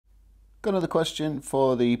Got another question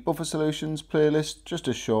for the Buffer Solutions playlist, just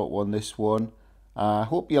a short one this one. I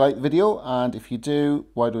hope you like the video, and if you do,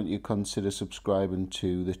 why don't you consider subscribing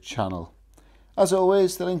to the channel. As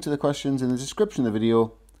always, the link to the questions in the description of the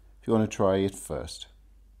video if you want to try it first.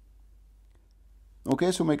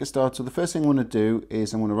 Okay, so we'll make a start. So the first thing I'm going to do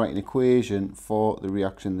is I'm going to write an equation for the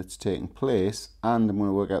reaction that's taking place, and I'm going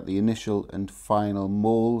to work out the initial and final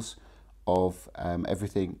moles of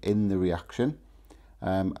everything in the reaction.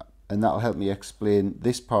 And that'll help me explain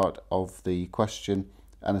this part of the question,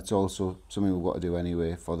 and it's also something we've got to do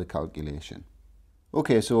anyway for the calculation.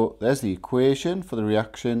 Okay, so there's the equation for the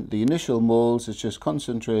reaction. The initial moles is just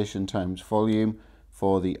concentration times volume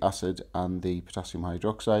for the acid and the potassium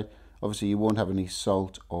hydroxide. Obviously you won't have any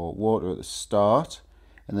salt or water at the start.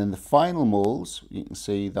 And then the final moles, you can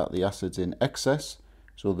see that the acid's in excess,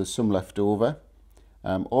 so there's some left over.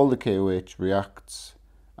 All the KOH reacts,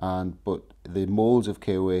 but the moles of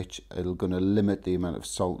KOH are going to limit the amount of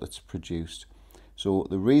salt that's produced. So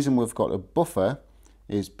the reason we've got a buffer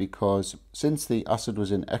is because since the acid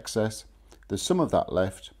was in excess, there's some of that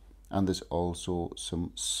left, and there's also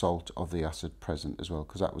some salt of the acid present as well,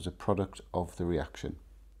 because that was a product of the reaction.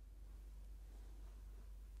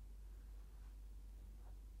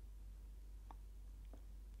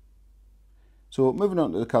 So moving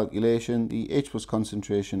on to the calculation, the H+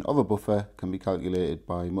 concentration of a buffer can be calculated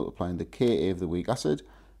by multiplying the Ka of the weak acid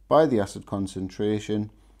by the acid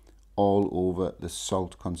concentration all over the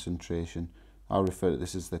salt concentration. I refer to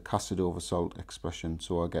this as the acid over salt expression,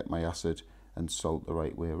 so I get my acid and salt the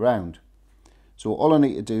right way around. So all I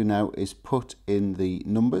need to do now is put in the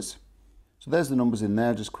numbers. So there's the numbers in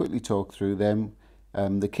there, just quickly talk through them.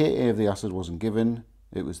 The Ka of the acid wasn't given.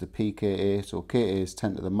 It was the pKa, so Ka is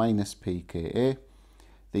 10 to the minus pKa.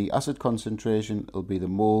 The acid concentration will be the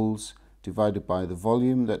moles divided by the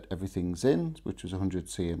volume that everything's in, which was 100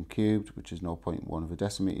 cm cubed, which is 0.1 of a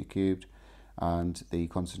decimeter cubed. And the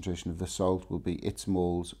concentration of the salt will be its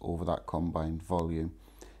moles over that combined volume.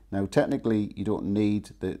 Now technically you don't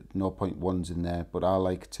need the 0.1s in there, but I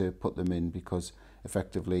like to put them in because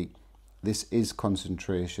effectively this is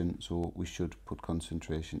concentration, so we should put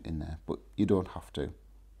concentration in there, but you don't have to.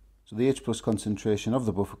 So the H+ concentration of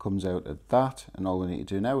the buffer comes out at that, and all we need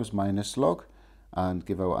to do now is minus log and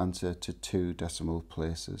give our answer to 2 decimal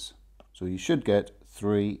places. So you should get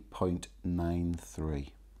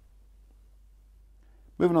 3.93.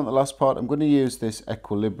 Moving on to the last part, I'm going to use this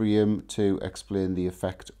equilibrium to explain the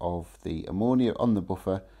effect of the ammonia on the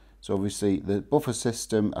buffer. So obviously the buffer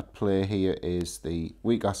system at play here is the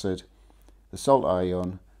weak acid, the salt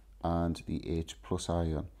ion, and the H+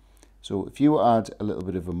 ion. So if you add a little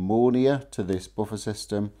bit of ammonia to this buffer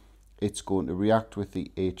system, it's going to react with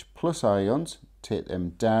the H+ ions, take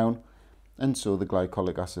them down, and so the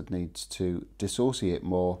glycolic acid needs to dissociate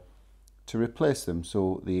more to replace them,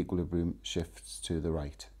 so the equilibrium shifts to the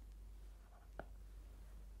right.